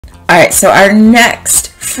All right, so our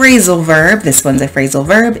next phrasal verb, this one's a phrasal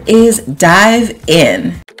verb, is dive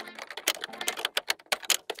in.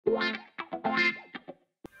 Our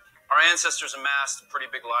ancestors amassed a pretty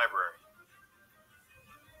big library.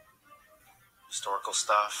 Historical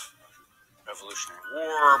stuff, Revolutionary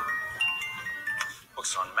War,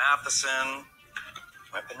 books on Matheson,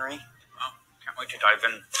 weaponry. Oh, can't wait to dive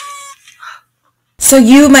in. So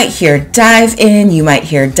you might hear dive in, you might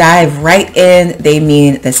hear dive right in. They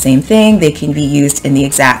mean the same thing. They can be used in the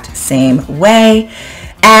exact same way.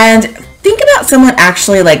 And think about someone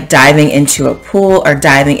actually like diving into a pool or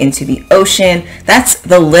diving into the ocean. That's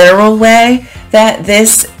the literal way that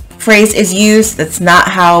this phrase is used. That's not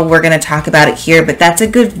how we're going to talk about it here, but that's a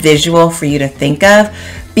good visual for you to think of,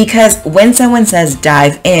 because when someone says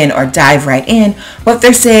dive in or dive right in, what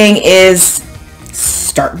they're saying is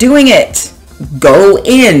start doing it. Go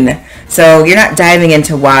in. So you're not diving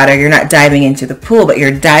into water, you're not diving into the pool, but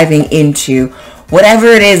you're diving into whatever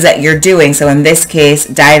it is that you're doing. So in this case,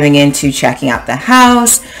 diving into checking out the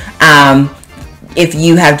house. If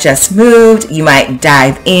you have just moved, you might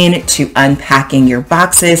dive into unpacking your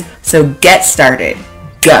boxes. So get started.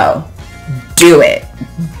 Go. Do it.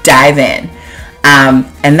 Dive in.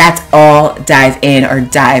 And that's all dive in or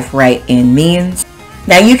dive right in means.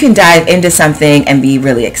 Now you can dive into something and be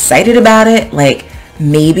really excited about it. Like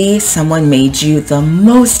maybe someone made you the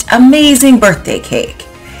most amazing birthday cake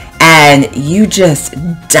and you just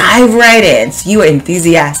dive right in. So you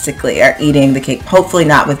enthusiastically are eating the cake, hopefully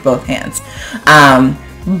not with both hands.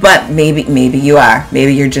 But maybe you are.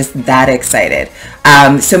 Maybe you're just that excited.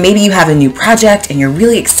 So maybe you have a new project and you're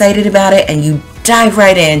really excited about it and you dive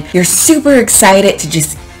right in. You're super excited to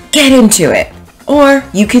just get into it. Or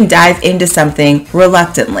you can dive into something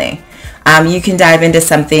reluctantly. You can dive into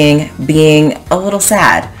something being a little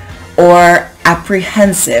sad or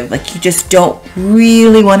apprehensive, like you just don't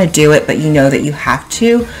really want to do it, but you know that you have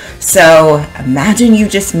to. So imagine you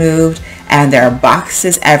just moved and there are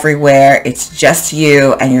boxes everywhere. It's just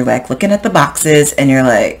you and you're like looking at the boxes and you're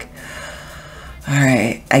like, all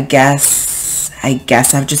right, I guess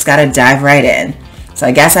I've just got to dive right in. So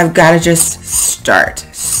I guess I've got to just start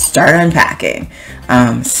unpacking,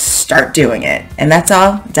 start doing it. And that's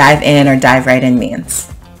all dive in or dive right in means.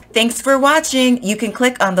 Thanks for watching. You can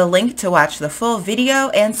click on the link to watch the full video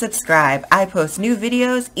and subscribe. I post new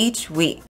videos each week.